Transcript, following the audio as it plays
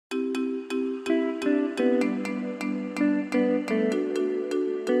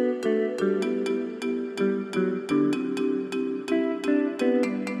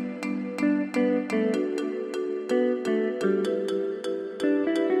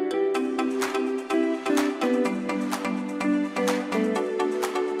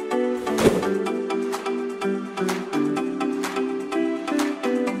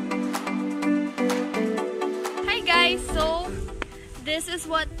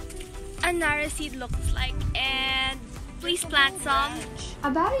what a narrow seed looks like, and please plant some.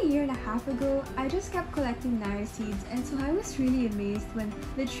 About a year and a half ago, I just kept collecting narrow seeds, and so I was really amazed when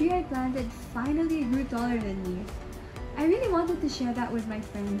the tree I planted finally grew taller than me. I really wanted to share that with my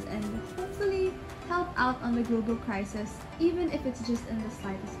friends and hopefully help out on the global crisis, even if it's just in the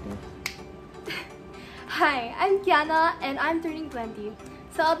slightest bit. Hi, I'm Kiana and I'm turning 20.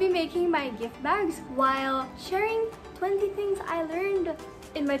 So I'll be making my gift bags while sharing 20 things I learned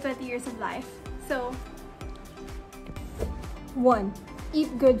in my 20 years of life. So, 1.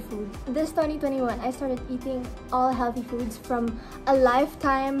 Eat good food. This 2021, I started eating all healthy foods from a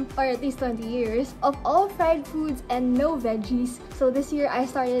lifetime, or at least 20 years, of all fried foods and no veggies. So this year, I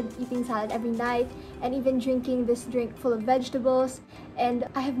started eating salad every night and even drinking this drink full of vegetables. And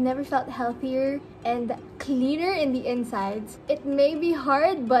I have never felt healthier and cleaner in the insides. It may be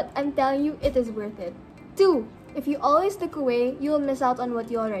hard, but I'm telling you, it is worth it. 2. If you always look away, you'll miss out on what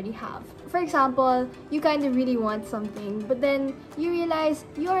you already have. For example, you kind of really want something, but then you realize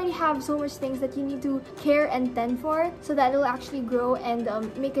you already have so much things that you need to care and tend for so that it'll actually grow and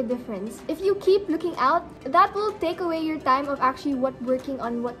make a difference. If you keep looking out, that will take away your time of actually working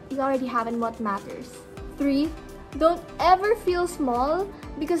on what you already have and what matters. 3. Don't ever feel small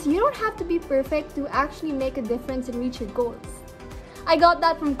because you don't have to be perfect to actually make a difference and reach your goals. I got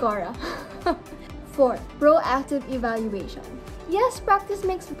that from Cora. 4. Proactive evaluation. Yes, practice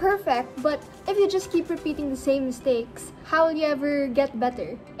makes perfect, but if you just keep repeating the same mistakes, how will you ever get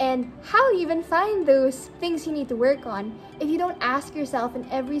better? And how will you even find those things you need to work on if you don't ask yourself in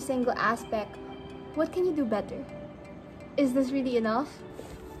every single aspect, what can you do better? Is this really enough?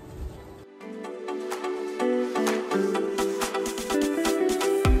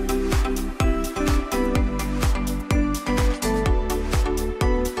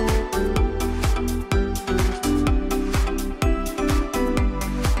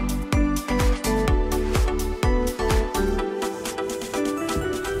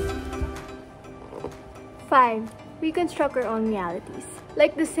 Reconstruct our own realities.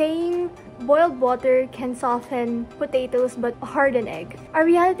 Like the saying, boiled water can soften potatoes but harden egg. Our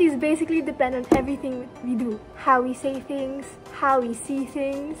realities basically depend on everything we do. How we say things, how we see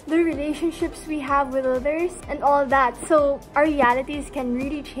things, the relationships we have with others, and all that. So our realities can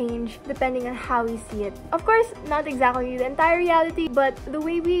really change depending on how we see it. Of course, not exactly the entire reality, but the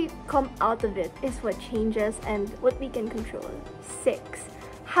way we come out of it is what changes and what we can control. 6.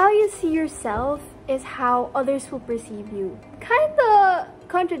 How you see yourself is how others will perceive you. Kinda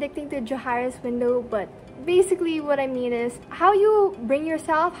contradicting to Johara's window, but basically what I mean is how you bring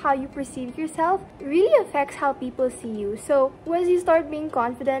yourself, how you perceive yourself really affects how people see you. So once you start being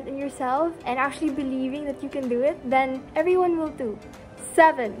confident in yourself and actually believing that you can do it, then everyone will too.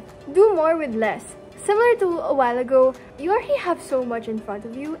 7. Do more with less. Similar to a while ago, you already have so much in front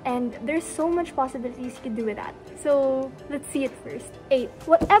of you and there's so much possibilities you can do with that. So let's see it first. 8.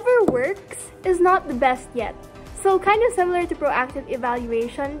 Whatever works is not the best yet. So kind of similar to proactive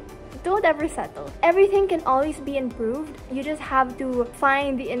evaluation, don't ever settle. Everything can always be improved. You just have to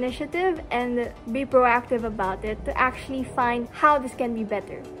find the initiative and be proactive about it to actually find how this can be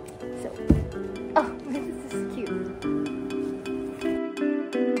better. So, oh, this is cute.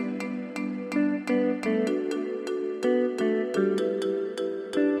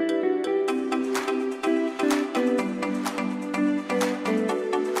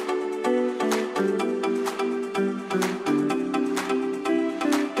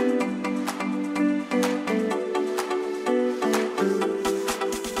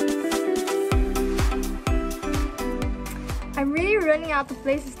 Running out of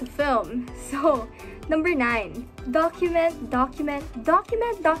places to film. So, number 9. Document, document,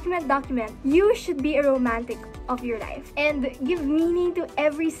 document, document, document. You should be a romantic of your life and give meaning to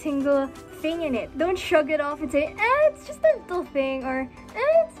every single thing in it. Don't shrug it off and say, it's just a little thing, or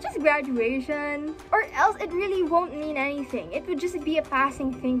it's just graduation, or else it really won't mean anything. It would just be a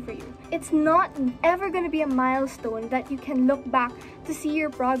passing thing for you. It's not ever gonna be a milestone that you can look back to see your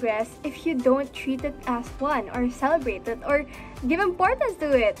progress if you don't treat it as one, or celebrate it, or give importance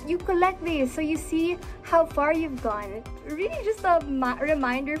to it. You collect these so you see how far you've gone. It's really just a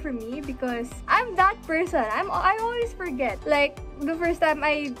reminder for me because I'm that person. I always forget. Like the first time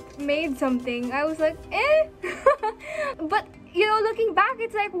I made something, I was like, but you know, looking back,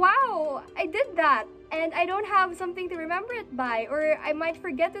 it's like, wow, I did that. And I don't have something to remember it by, or I might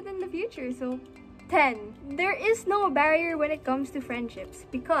forget it in the future. So 10. There is no barrier when it comes to friendships,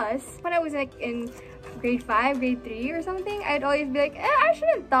 because when I was like in grade 5, grade 3 or something, I'd always be like, I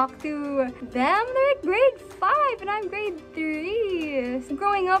shouldn't talk to them. They're like grade 5 and I'm grade 3. So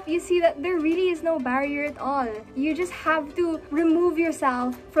growing up, you see that there really is no barrier at all. You just have to remove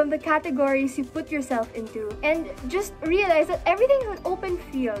yourself from the categories you put yourself into and just realize that everything is an open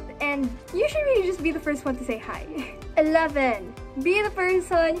field and you should really just be the first one to say hi. 11. Be the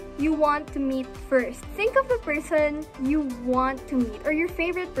person you want to meet first. Think of the person you want to meet or your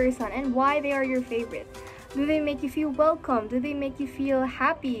favorite person and why they are your favorite. Do they make you feel welcome? Do they make you feel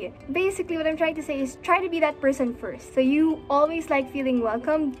happy? Basically, what I'm trying to say is try to be that person first. So you always like feeling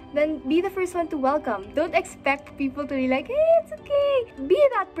welcome, then be the first one to welcome. Don't expect people to be like, hey, it's okay. Be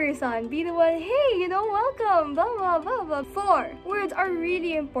that person. Be the one, hey, you know, welcome, blah, blah, blah, blah. 4. Words are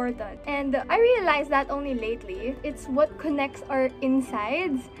really important. And I realized that only lately. It's what connects our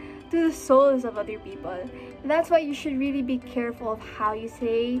insides to the souls of other people. That's why you should really be careful of how you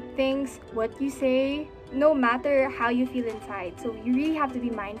say things, what you say, no matter how you feel inside. So you really have to be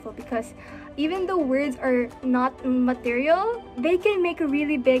mindful because even though words are not material, they can make a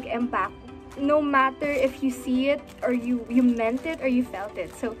really big impact no matter if you see it or you meant it or you felt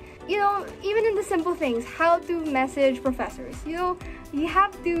it. So, you know, even in the simple things, how to message professors, you know, you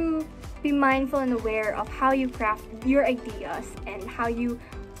have to be mindful and aware of how you craft your ideas and how you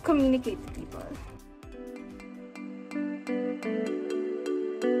communicate to people.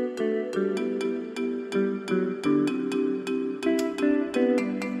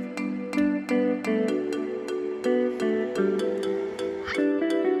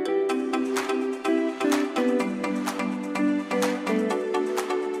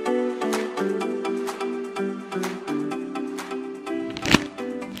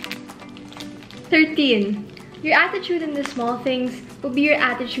 Your attitude in the small things will be your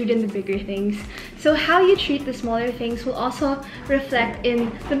attitude in the bigger things. So how you treat the smaller things will also reflect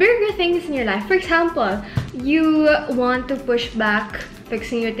in the bigger things in your life. For example, you want to push back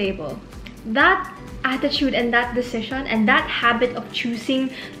fixing your table. That attitude and that decision and that habit of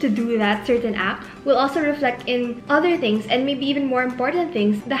choosing to do that certain act will also reflect in other things and maybe even more important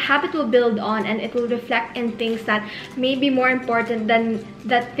things. The habit will build on and it will reflect in things that may be more important than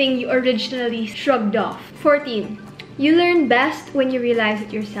that thing you originally shrugged off. 14. You learn best when you realize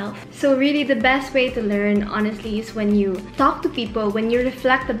it yourself. So really the best way to learn, honestly, is when you talk to people, when you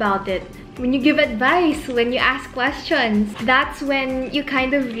reflect about it, when you give advice, when you ask questions. That's when you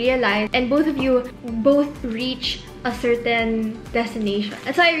kind of realize and both of you reach a certain destination.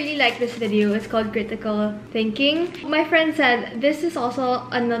 That's why I really like this video. It's called Critical Thinking. My friend said this is also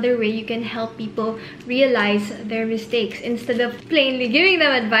another way you can help people realize their mistakes instead of plainly giving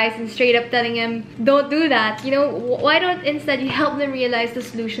them advice and straight up telling them don't do that. You know, why don't instead you help them realize the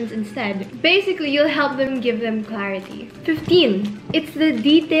solutions instead? Basically, you'll help them, give them clarity. 15. It's the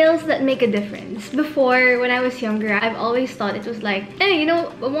details that make a difference. Before, when I was younger, I've always thought it was like, hey, you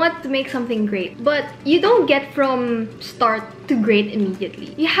know, I want to make something great. But you don't get from start to great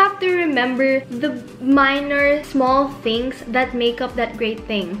immediately. You have to remember the minor, small things that make up that great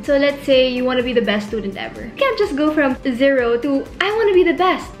thing. So let's say you want to be the best student ever. You can't just go from 0 to I want to be the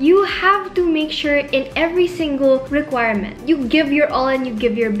best. You have to make sure in every single requirement you give your all and you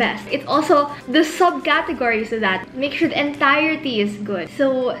give your best. It's also the subcategories of that. Make sure the entirety is good.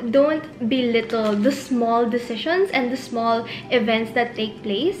 So don't belittle the small decisions and the small events that take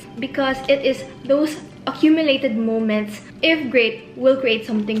place, because it is those accumulated moments, if great, will create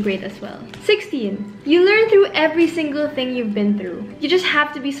something great as well. 16. You learn through every single thing you've been through. You just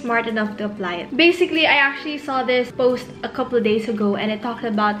have to be smart enough to apply it. Basically, I actually saw this post a couple of days ago and it talked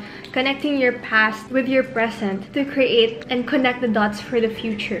about connecting your past with your present to create and connect the dots for the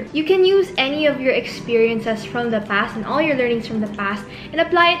future. You can use any of your experiences from the past and all your learnings from the past and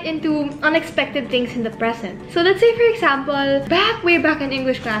apply it into unexpected things in the present. So let's say, for example, way back in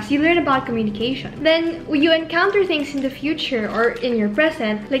English class, you learn about communication. Then you encounter things in the future or in your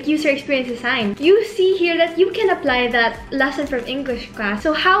present, like user experience design. You see here that you can apply that lesson from English class.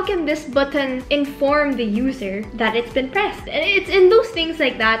 So how can this button inform the user that it's been pressed? And it's in those things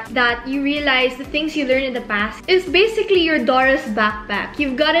like that that you realize the things you learned in the past is basically your Dora's backpack.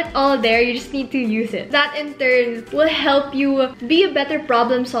 You've got it all there, you just need to use it. That in turn will help you be a better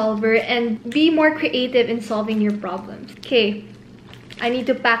problem solver and be more creative in solving your problems. Okay, I need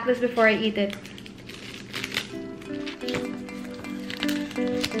to pack this before I eat it.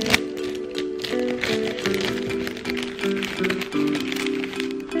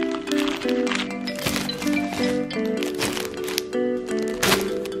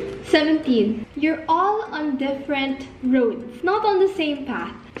 You're all on different roads, not on the same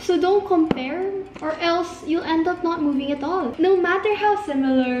path. So don't compare or else you'll end up not moving at all. No matter how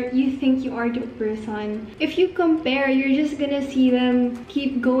similar you think you are to a person, if you compare, you're just gonna see them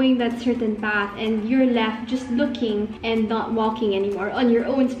keep going that certain path and you're left just looking and not walking anymore on your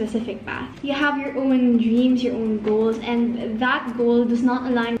own specific path. You have your own dreams, your own goals, and that goal does not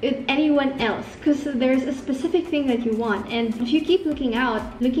align with anyone else because there's a specific thing that you want. And if you keep looking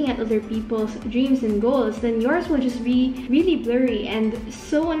at other people's dreams and goals, then yours will just be really blurry and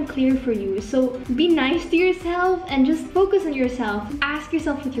so unclear for you. So be nice to yourself and just focus on yourself. Ask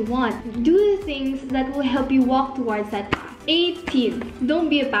yourself what you want. Do the things that will help you walk towards that path. 18. Don't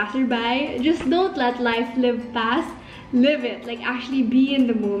be a passerby. Just don't let life live past. Live it, like actually be in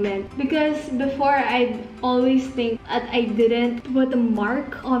the moment. Because before, I'd always think that I didn't put a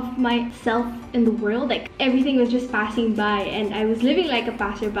mark of myself in the world, like everything was just passing by and I was living like a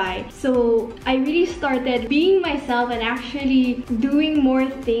passerby. So I really started being myself and actually doing more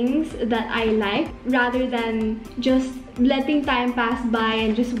things that I like rather than just letting time pass by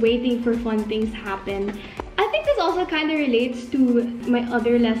and just waiting for fun things happen. I think this also kind of relates to my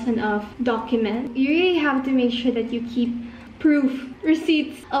other lesson of document. You really have to make sure that you keep proof,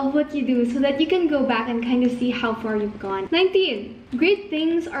 receipts of what you do so that you can go back and kind of see how far you've gone. 19. Great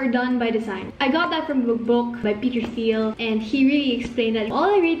things are done by design. I got that from a book by Peter Thiel, and he really explained that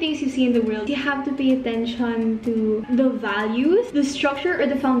all the great things you see in the world, you have to pay attention to the values, the structure or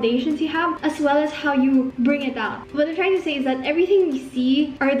the foundations you have, as well as how you bring it out. What I'm trying to say is that everything we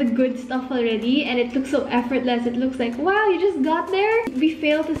see are the good stuff already, and it looks so effortless. It looks like, wow, you just got there. We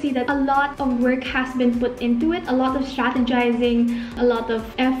fail to see that a lot of work has been put into it, a lot of strategizing, a lot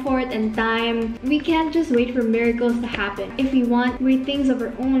of effort and time. We can't just wait for miracles to happen. If we want great things of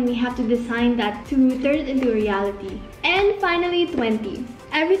our own, we have to design that to turn it into a reality. And finally, 20.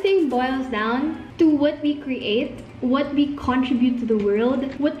 Everything boils down to what we create, what we contribute to the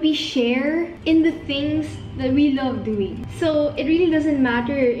world, what we share in the things that we love doing. So it really doesn't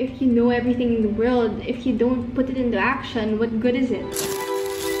matter if you know everything in the world. If you don't put it into action, what good is it?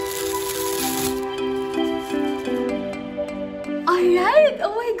 Alright!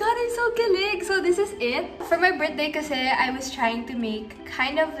 Oh my god, I'm so kilig! So this is it. For my birthday kasi, I was trying to make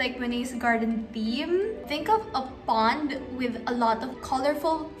kind of like Renee's garden theme. Think of a pond with a lot of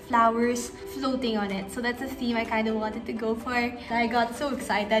colorful flowers floating on it. So that's the theme I kind of wanted to go for. I got so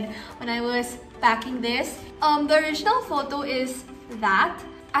excited when I was packing this. The original photo is that.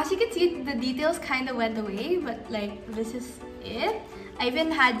 As you can see, the details kind of went away, but like this is it. I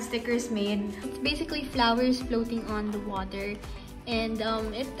even had stickers made. It's basically flowers floating on the water. And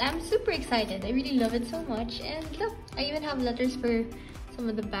I'm super excited. I really love it so much. And look, I even have letters for some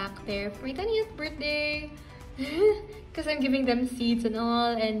of the back there for my 20th birthday. Because I'm giving them seeds and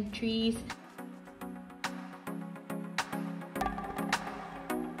all, and trees.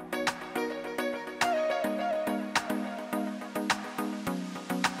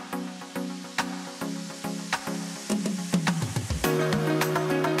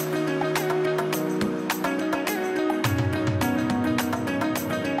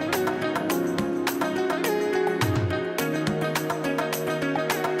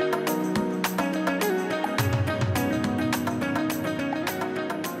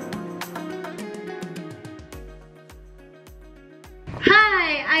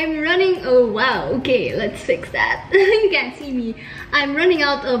 I'm running, oh wow, okay, let's fix that. You can't see me. I'm running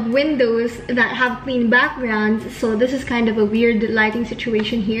out of windows that have clean backgrounds, so this is kind of a weird lighting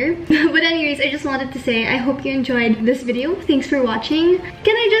situation here. But anyways, I just wanted to say, I hope you enjoyed this video. Thanks for watching.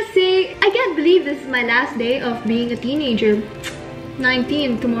 Can I just say, I can't believe this is my last day of being a teenager.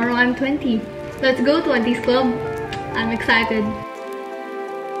 19, tomorrow I'm 20. Let's go 20s club. I'm excited.